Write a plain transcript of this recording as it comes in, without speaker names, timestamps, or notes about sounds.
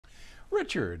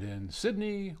Richard in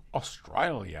Sydney,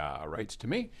 Australia writes to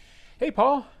me, "Hey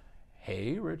Paul."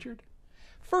 "Hey Richard."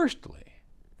 "Firstly,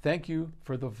 thank you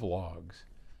for the vlogs.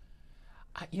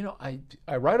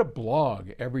 I write a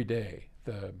blog every day,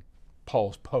 the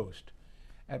Paul's Post,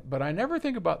 but I never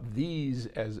think about these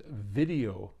as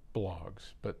video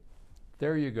blogs. But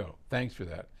there you go. Thanks for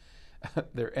that.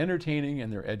 They're entertaining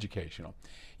and they're educational.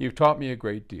 You've taught me a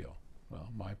great deal." Well,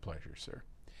 my pleasure, sir.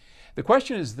 The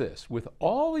question is this: with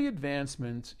all the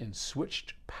advancements in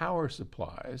switched power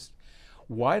supplies,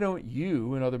 why don't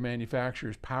you and other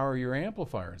manufacturers power your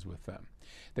amplifiers with them?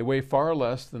 They weigh far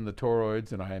less than the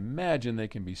toroids, and I imagine they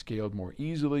can be scaled more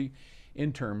easily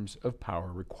in terms of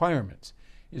power requirements.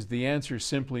 Is the answer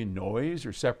simply noise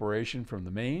or separation from the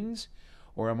mains,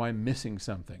 or am I missing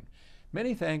something?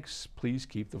 Many thanks. Please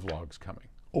keep the vlogs coming.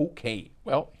 Okay,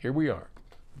 well, here we are,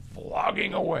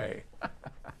 vlogging away.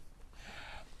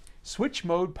 Switch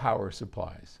mode power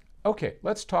supplies. Okay,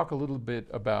 let's talk a little bit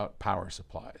about power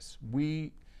supplies.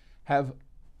 We have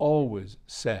always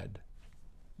said,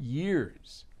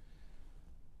 years,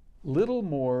 little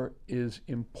more is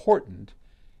important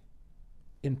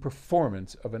in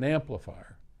performance of an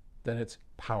amplifier than its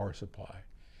power supply.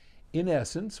 In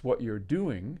essence, what you're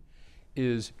doing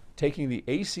is taking the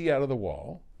AC out of the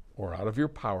wall or out of your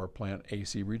power plant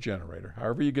AC regenerator,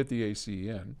 however you get the AC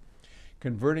in,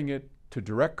 converting it to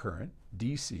direct current,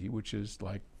 DC, which is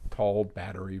like tall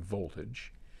battery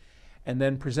voltage, and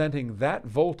then presenting that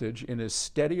voltage in as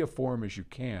steady a form as you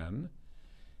can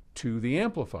to the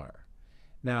amplifier.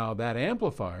 Now, that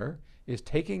amplifier is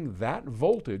taking that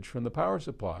voltage from the power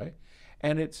supply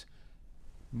and it's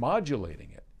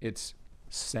modulating it. It's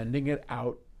sending it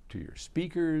out to your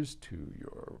speakers, to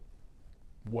your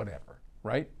whatever,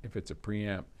 right? If it's a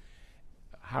preamp,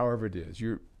 however it is,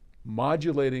 you're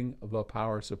modulating the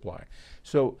power supply.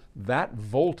 So that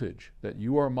voltage that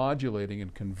you are modulating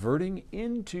and converting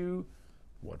into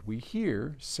what we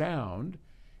hear, sound,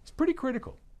 is pretty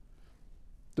critical.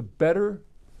 The better,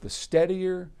 the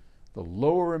steadier, the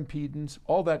lower impedance,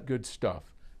 all that good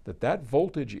stuff that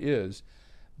voltage is,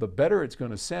 the better it's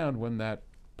going to sound when that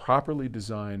properly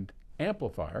designed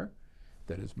amplifier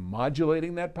that is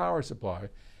modulating that power supply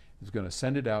is going to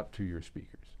send it out to your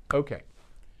speakers. Okay.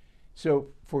 So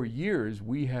for years,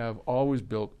 we have always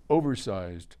built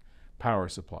oversized power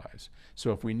supplies.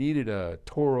 So if we needed a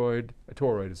toroid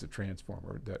is a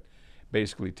transformer that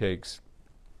basically takes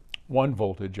one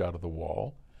voltage out of the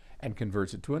wall and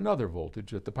converts it to another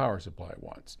voltage that the power supply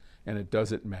wants. And it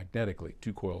does it magnetically.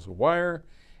 2 coils of wire,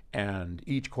 and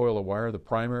each coil of wire, the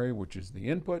primary, which is the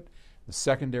input, the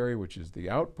secondary, which is the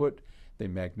output, they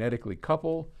magnetically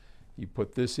couple. You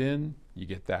put this in, you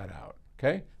get that out.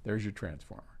 Okay? There's your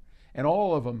transformer. And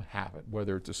all of them have it,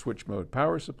 whether it's a switch mode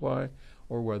power supply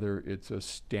or whether it's a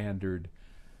standard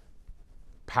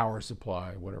power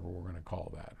supply, whatever we're going to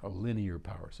call that, a linear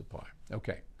power supply.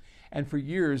 Okay. And for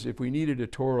years, if we needed a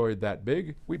toroid that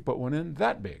big, we put one in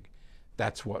that big.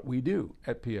 That's what we do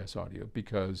at PS Audio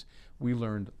because we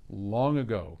learned long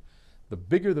ago, the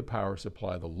bigger the power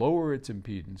supply, the lower its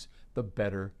impedance, the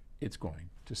better it's going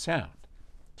to sound.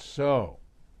 So,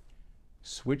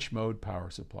 switch mode power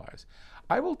supplies.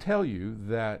 I will tell you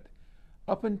that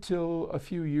up until a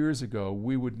few years ago,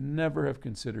 we would never have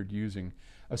considered using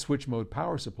a switch mode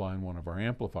power supply in one of our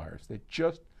amplifiers.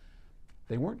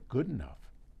 They weren't good enough.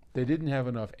 They didn't have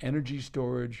enough energy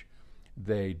storage.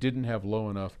 They didn't have low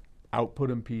enough output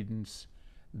impedance.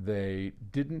 They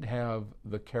didn't have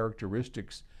the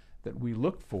characteristics that we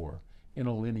look for in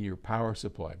a linear power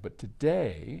supply. But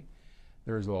today,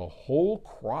 there's a whole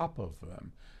crop of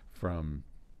them, from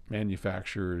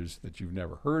manufacturers that you've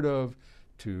never heard of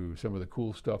to some of the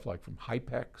cool stuff like from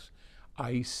Hypex,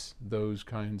 ICE, those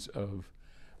kinds of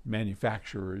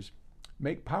manufacturers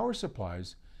make power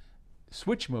supplies,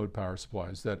 switch mode power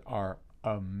supplies that are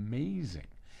amazing,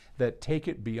 that take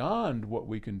it beyond what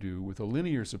we can do with a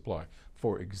linear supply.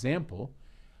 For example,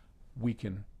 we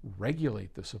can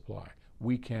regulate the supply.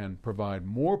 We can provide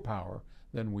more power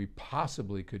than we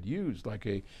possibly could use, like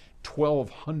a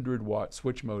 1200 watt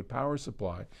switch mode power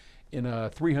supply in a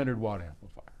 300 watt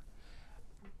amplifier.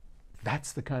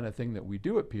 That's the kind of thing that we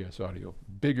do at PS Audio.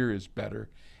 Bigger is better.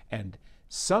 And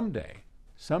someday,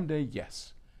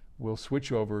 yes, we'll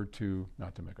switch over to,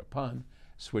 not to make a pun,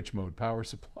 switch mode power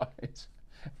supplies.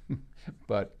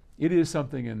 But it is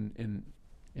something in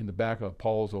the back of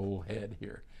Paul's old head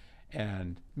here.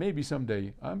 And maybe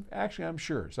someday, I'm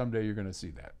sure someday you're going to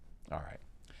see that. All right.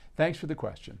 Thanks for the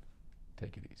question.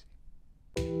 Take it easy.